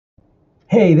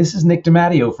Hey, this is Nick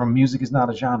DiMatteo from Music is Not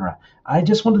a Genre. I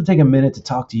just wanted to take a minute to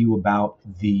talk to you about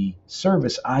the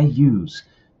service I use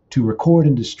to record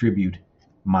and distribute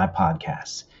my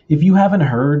podcasts. If you haven't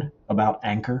heard about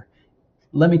Anchor,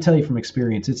 let me tell you from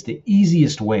experience, it's the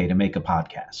easiest way to make a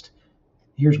podcast.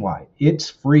 Here's why. It's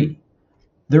free.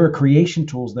 There are creation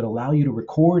tools that allow you to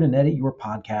record and edit your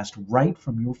podcast right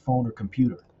from your phone or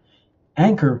computer.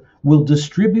 Anchor will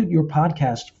distribute your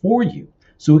podcast for you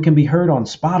so it can be heard on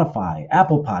Spotify,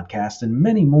 Apple Podcasts, and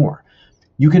many more.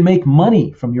 You can make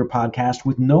money from your podcast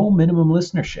with no minimum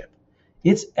listenership.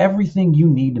 It's everything you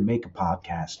need to make a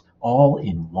podcast all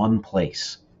in one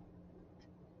place.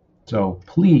 So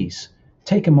please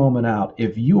take a moment out.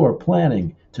 If you are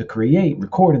planning to create,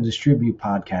 record, and distribute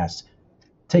podcasts,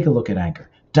 take a look at Anchor.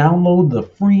 Download the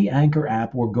free Anchor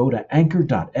app or go to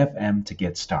anchor.fm to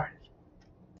get started.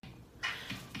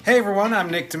 Hey everyone,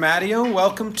 I'm Nick DiMatteo.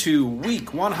 Welcome to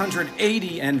week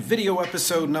 180 and video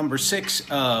episode number 6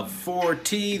 of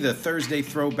 4T, the Thursday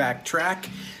throwback track.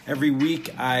 Every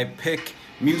week I pick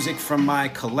music from my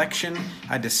collection,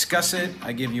 I discuss it,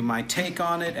 I give you my take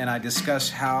on it, and I discuss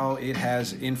how it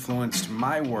has influenced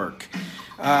my work.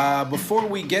 Before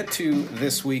we get to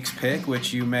this week's pick,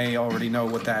 which you may already know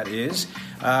what that is,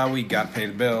 we got to pay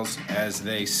the bills, as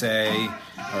they say,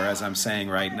 or as I'm saying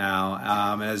right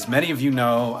now. As many of you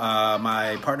know,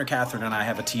 my partner Catherine and I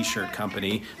have a t-shirt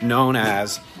company known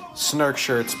as Snurk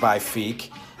Shirts by Feek,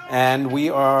 and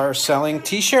we are selling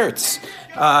t-shirts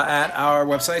at our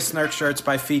website,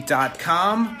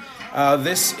 snurkshirtsbyfeek.com.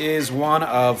 This is one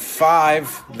of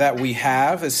 5 that we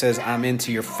have. It says, I'm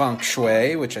into your feng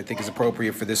shui, which I think is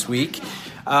appropriate for this week.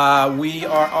 We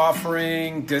are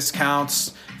offering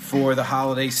discounts for the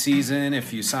holiday season.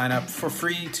 If you sign up for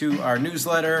free to our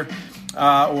newsletter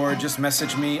or just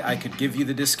message me, I could give you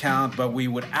the discount, but we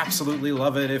would absolutely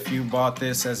love it if you bought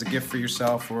this as a gift for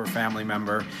yourself or a family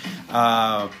member.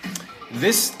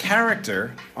 This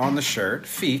character on the shirt,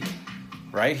 Feek,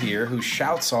 right here, who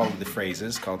shouts all of the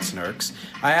phrases called Snurks,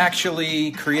 I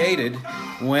actually created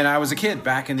when I was a kid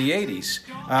back in the 80s,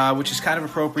 which is kind of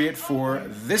appropriate for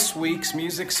this week's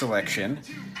music selection,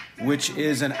 which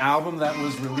is an album that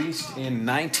was released in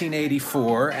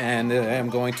 1984, and I'm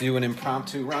going to do an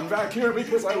impromptu run back here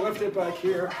because I left it back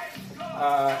here.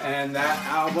 And that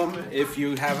album, if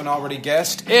you haven't already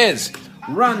guessed, is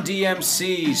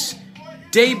Run-D.M.C's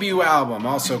debut album,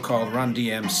 also called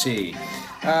Run-D.M.C.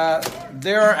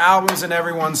 There are albums in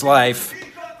everyone's life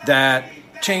that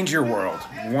change your world.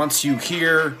 Once you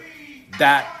hear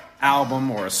that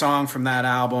album or a song from that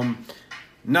album,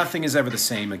 nothing is ever the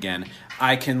same again.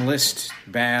 I can list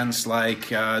bands like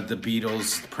the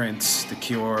Beatles, Prince, The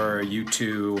Cure,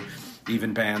 U2,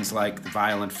 even bands like the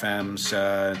Violent Femmes,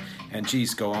 and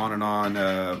geez, go on and on.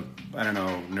 I don't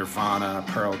know, Nirvana,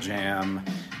 Pearl Jam,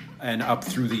 and up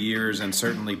through the years, and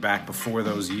certainly back before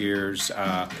those years,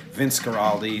 Vince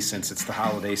Guaraldi, since it's the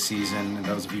holiday season, and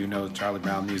those of you who know Charlie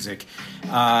Brown music.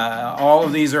 All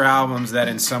of these are albums that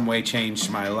in some way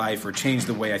changed my life, or changed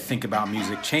the way I think about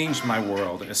music, changed my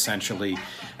world, essentially.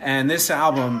 And this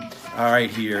album right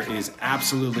here is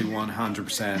absolutely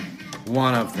 100%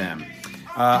 one of them.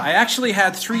 I actually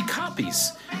had 3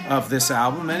 copies of this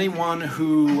album. Anyone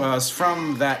who was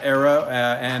from that era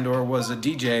and or was a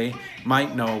DJ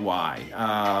might know why.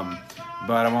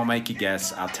 But I won't make you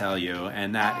guess, I'll tell you.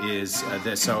 And that is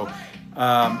this. So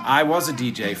I was a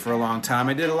DJ for a long time.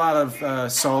 I did a lot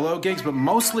of solo gigs, but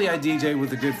mostly I DJed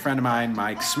with a good friend of mine,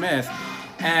 Mike Smith.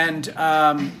 And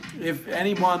if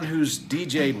anyone who's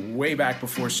DJ'd way back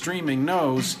before streaming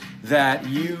knows that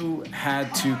you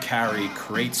had to carry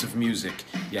crates of music.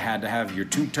 You had to have your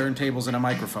 2 turntables and a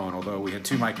microphone, although we had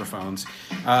 2 microphones.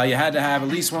 You had to have at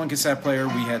least 1 cassette player.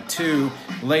 We had 2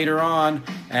 later on.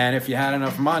 And if you had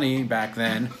enough money back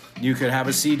then, you could have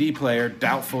a CD player.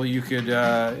 Doubtful you could,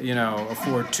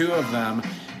 afford 2 of them.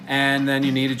 And then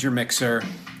you needed your mixer,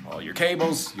 all your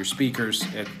cables, your speakers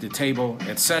at the table,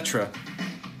 etc.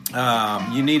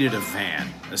 You needed a van,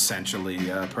 essentially,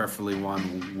 preferably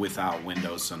one without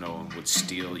windows so no one would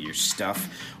steal your stuff.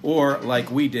 Or,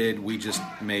 like we did, we just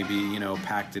maybe,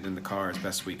 packed it in the car as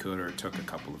best we could or took a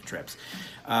couple of trips.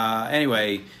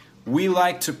 Anyway, we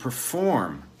like to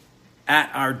perform at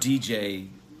our DJ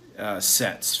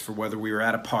sets for whether we were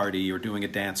at a party or doing a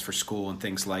dance for school and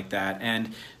things like that.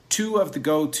 And 2 of the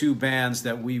go-to bands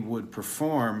that we would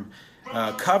perform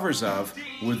covers of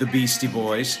were the Beastie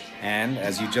Boys, and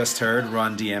as you just heard,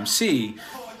 Run-D.M.C.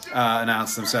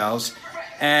 Announced themselves.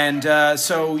 And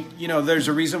so, there's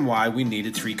a reason why we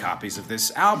needed 3 copies of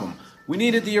this album. we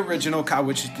needed the original copy,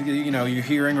 which you're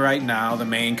hearing right now, the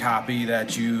main copy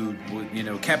that you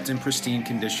kept in pristine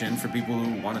condition for people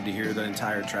who wanted to hear the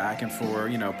entire track, and for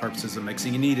purposes of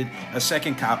mixing, you needed a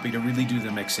second copy to really do the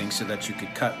mixing so that you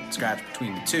could cut and scratch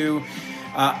between the two.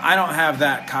 I don't have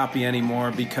that copy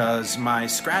anymore because my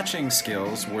scratching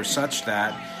skills were such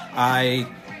that I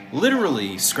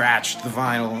literally scratched the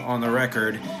vinyl on the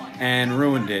record and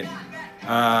ruined it.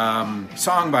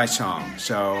 Song by song,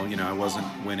 so I wasn't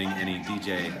winning any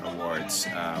DJ awards.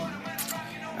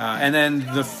 And then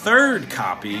the third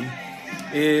copy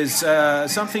is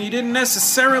something you didn't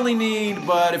necessarily need,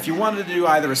 but if you wanted to do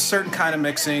either a certain kind of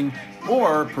mixing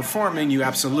or performing, you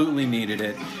absolutely needed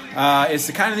it. It's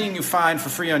the kind of thing you find for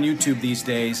free on YouTube these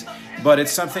days, but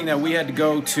it's something that we had to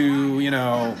go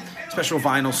to special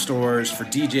vinyl stores for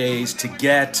DJs to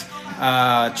get.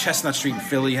 Chestnut Street in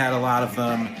Philly had a lot of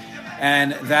them.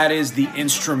 And that is the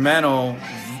instrumental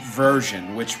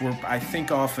version, which were, I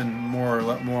think, often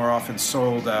more often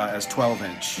sold as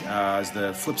 12-inch, as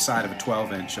the flip side of a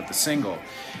 12-inch of the single.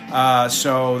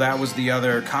 So that was the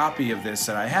other copy of this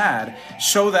that I had,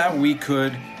 so that we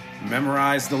could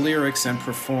memorize the lyrics and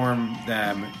perform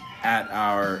them at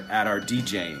our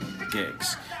DJing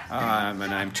gigs. And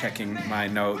I'm checking my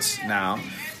notes now.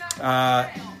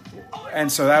 And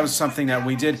so that was something that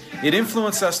we did. It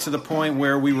influenced us to the point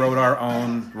where we wrote our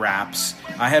own raps.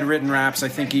 I had written raps, I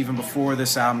think, even before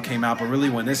this album came out, but really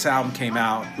when this album came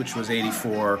out, which was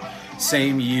 84,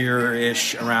 same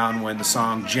year-ish around when the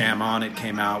song Jam On It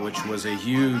came out, which was a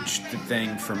huge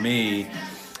thing for me,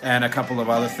 and a couple of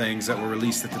other things that were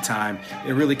released at the time,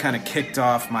 it really kind of kicked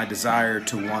off my desire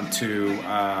to want to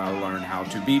learn how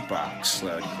to beatbox,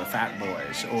 like the Fat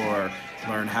Boys, or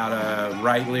learn how to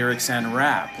write lyrics and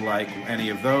rap, like any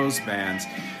of those bands.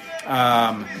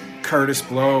 Curtis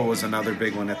Blow was another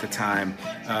big one at the time.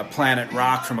 Planet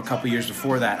Rock from a couple years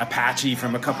before that. Apache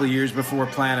from a couple years before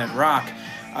Planet Rock.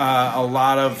 A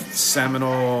lot of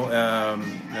seminal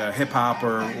hip-hop,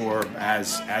 or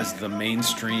as the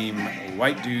mainstream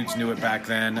white dudes knew it back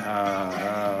then,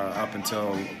 up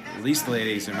until at least the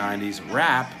late 80s or 90s,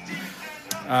 rap,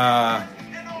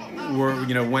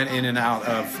 went in and out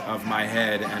of my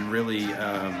head and really,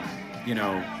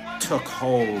 took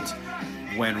hold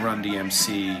when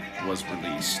Run-D.M.C. was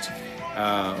released.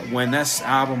 When this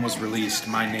album was released,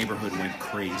 my neighborhood went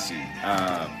crazy.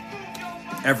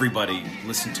 Everybody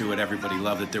listened to it. Everybody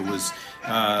loved it. There was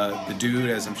the dude,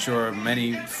 as I'm sure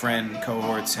many friend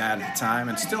cohorts had at the time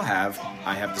and still have,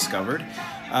 I have discovered,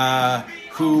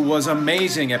 who was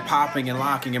amazing at popping and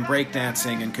locking and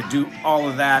breakdancing and could do all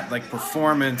of that, like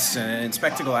performance and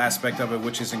spectacle aspect of it,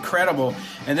 which is incredible.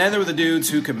 And then there were the dudes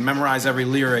who could memorize every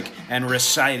lyric and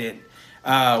recite it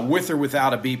with or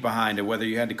without a beat behind it, whether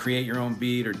you had to create your own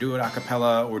beat or do it a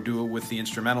cappella or do it with the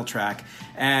instrumental track.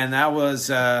 And that was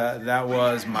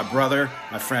my brother,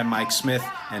 my friend Mike Smith,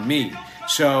 and me.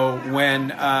 So when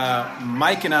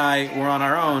Mike and I were on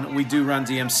our own, we'd do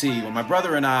Run-D.M.C. When my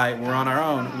brother and I were on our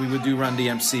own, we would do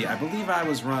Run-D.M.C. I believe I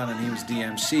was Run and he was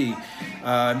DMC.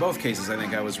 In both cases, I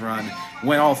think I was Run.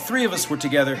 When all three of us were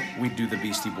together, we'd do the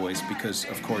Beastie Boys because,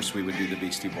 of course, we would do the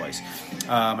Beastie Boys.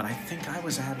 And I think I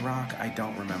was Ad Rock. I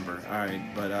don't remember. All right,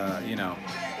 but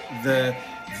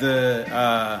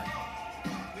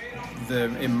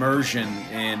the immersion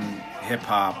in hip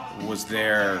hop was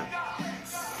there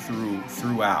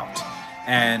throughout,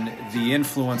 and the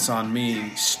influence on me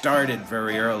started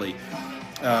very early.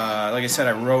 Like I said,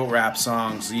 I wrote rap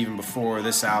songs even before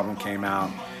this album came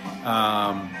out,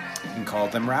 and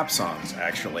called them rap songs,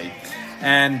 actually.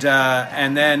 And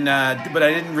then, but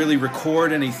I didn't really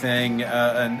record anything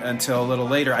until a little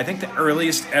later. I think the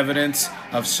earliest evidence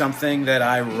of something that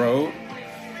I wrote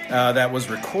that was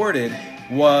recorded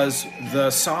was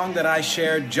the song that I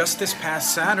shared just this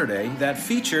past Saturday that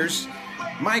features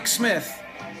Mike Smith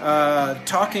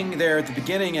talking there at the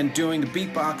beginning and doing the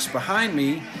beatbox behind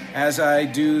me as I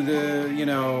do the,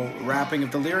 rapping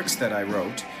of the lyrics that I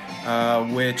wrote,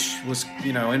 which was,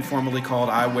 informally called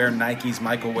I Wear Nikes,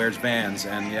 Michael Wears Vans.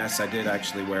 And yes, I did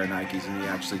actually wear Nikes, and he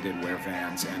actually did wear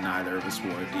Vans, and neither of us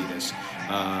wore Adidas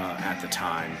at the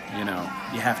time.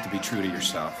 You have to be true to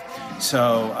yourself.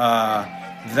 So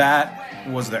that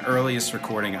was the earliest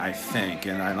recording, I think,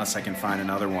 and unless I can find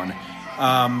another one.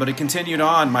 But it continued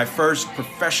on. My first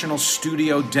professional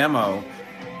studio demo,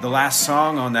 the last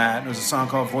song on that was a song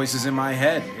called Voices in My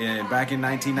Head, back in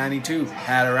 1992.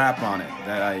 Had a rap on it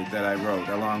that I wrote,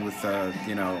 along with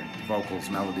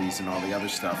vocals, melodies, and all the other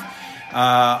stuff.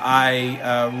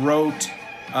 I wrote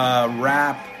a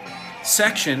rap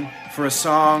section for a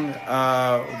song,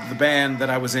 the band that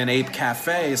I was in, Ape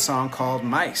Cafe, a song called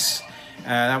Mice.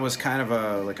 That was kind of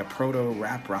a proto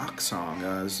rap rock song.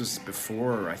 This was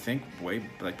before, I think,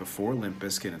 before Limp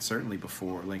Bizkit and certainly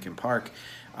before Linkin Park.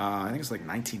 I think it was like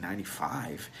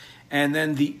 1995. And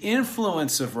then the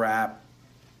influence of rap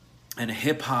and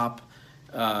hip hop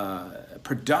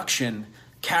production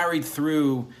carried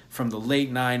through from the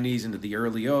late 90s into the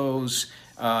early O's.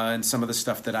 And some of the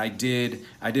stuff that I did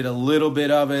a little bit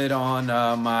of it on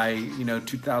my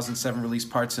 2007 release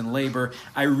Parts and Labor.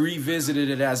 I revisited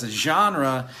it as a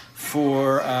genre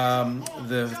for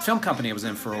the film company I was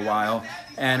in for a while.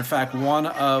 And in fact, one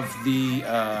of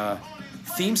the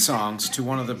theme songs to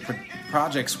one of the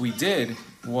projects we did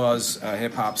was a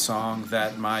hip-hop song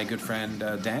that my good friend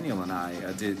Daniel and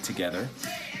I did together.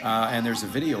 And there's a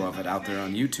video of it out there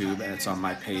on YouTube, and it's on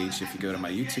my page if you go to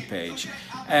my YouTube page.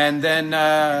 And then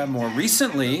more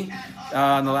recently,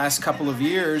 in the last couple of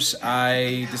years,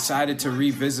 I decided to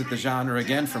revisit the genre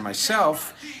again for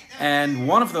myself. And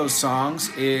one of those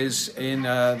songs is in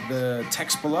the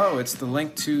text below. It's the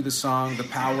link to the song The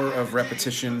Power of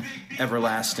Repetition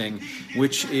Everlasting,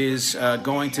 which is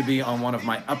going to be on one of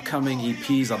my upcoming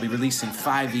EPs. I'll be releasing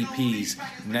 5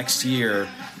 EPs next year.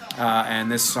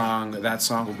 And that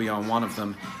song will be on one of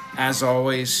them. As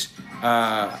always,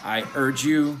 I urge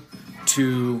you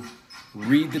to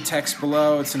read the text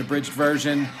below. It's an abridged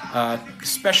version.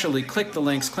 Especially click the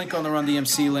links. Click on the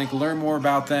Run-D.M.C link. Learn more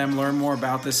about them. Learn more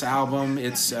about this album.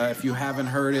 It's if you haven't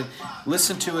heard it,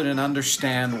 listen to it and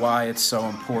understand why it's so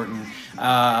important.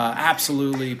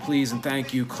 Absolutely, please and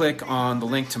thank you. Click on the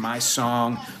link to my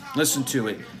song. Listen to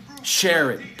it.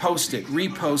 Share it. Post it.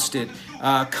 Repost it.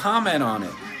 Comment on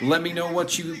it. Let me know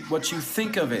what you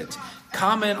think of it.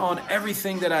 Comment on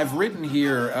everything that I've written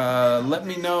here. Let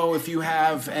me know if you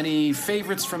have any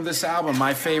favorites from this album.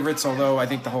 My favorites, although I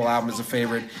think the whole album is a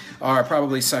favorite, are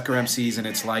probably Sucker MC's and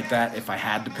It's Like That, if I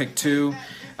had to pick two.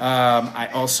 I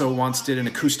also once did an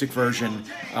acoustic version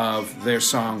of their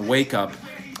song Wake Up.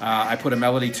 I put a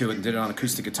melody to it and did it on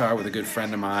acoustic guitar with a good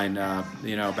friend of mine,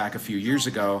 back a few years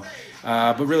ago.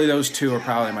 But really those two are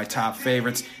probably my top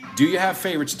favorites. Do you have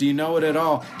favorites? Do you know it at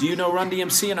all? Do you know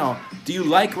Run-D.M.C at all? Do you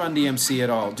like Run-D.M.C at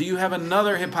all? Do you have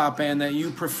another hip-hop band that you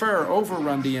prefer over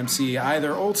Run-D.M.C,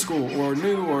 either old school or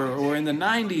new or in the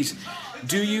 90s?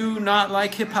 Do you not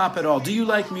like hip-hop at all? Do you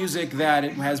like music that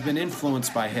has been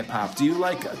influenced by hip-hop? Do you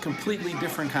like a completely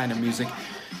different kind of music?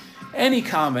 Any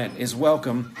comment is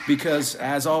welcome because,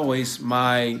 as always,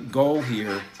 my goal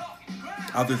here,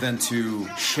 other than to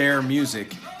share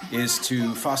music, is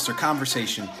to foster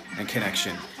conversation and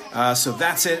connection. So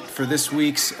that's it for this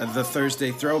week's The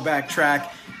Thursday Throwback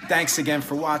Track. Thanks again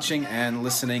for watching and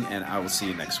listening, and I will see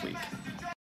you next week.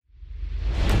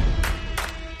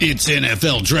 It's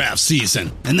NFL draft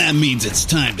season, and that means it's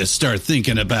time to start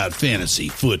thinking about fantasy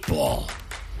football.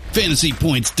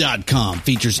 FantasyPoints.com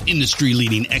features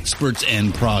industry-leading experts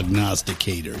and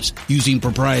prognosticators using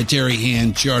proprietary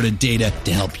hand-charted data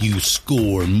to help you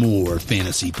score more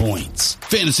fantasy points.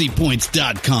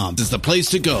 FantasyPoints.com is the place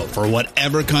to go for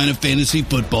whatever kind of fantasy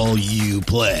football you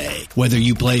play. Whether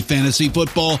you play fantasy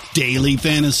football, daily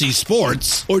fantasy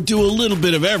sports, or do a little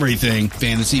bit of everything,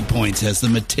 Fantasy Points has the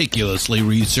meticulously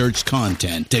researched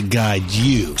content to guide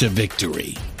you to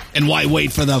victory. And why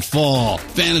wait for the fall?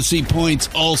 Fantasy Points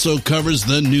also covers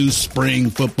the new spring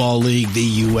football league,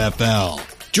 the UFL.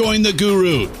 Join the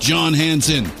guru, John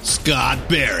Hansen, Scott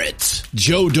Barrett,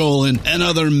 Joe Dolan, and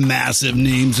other massive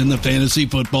names in the fantasy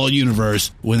football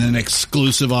universe with an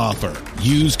exclusive offer.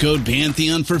 Use code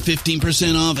Pantheon for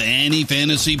 15% off any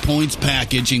Fantasy Points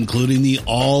package, including the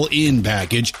all-in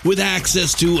package, with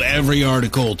access to every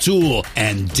article, tool,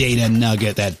 and data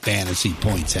nugget that Fantasy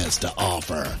Points has to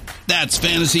offer. That's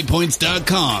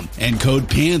FantasyPoints.com and code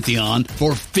Pantheon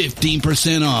for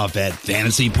 15% off at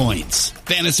Fantasy Points.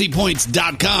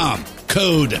 FantasyPoints.com,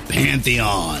 code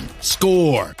Pantheon.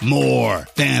 Score more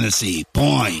fantasy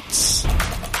points.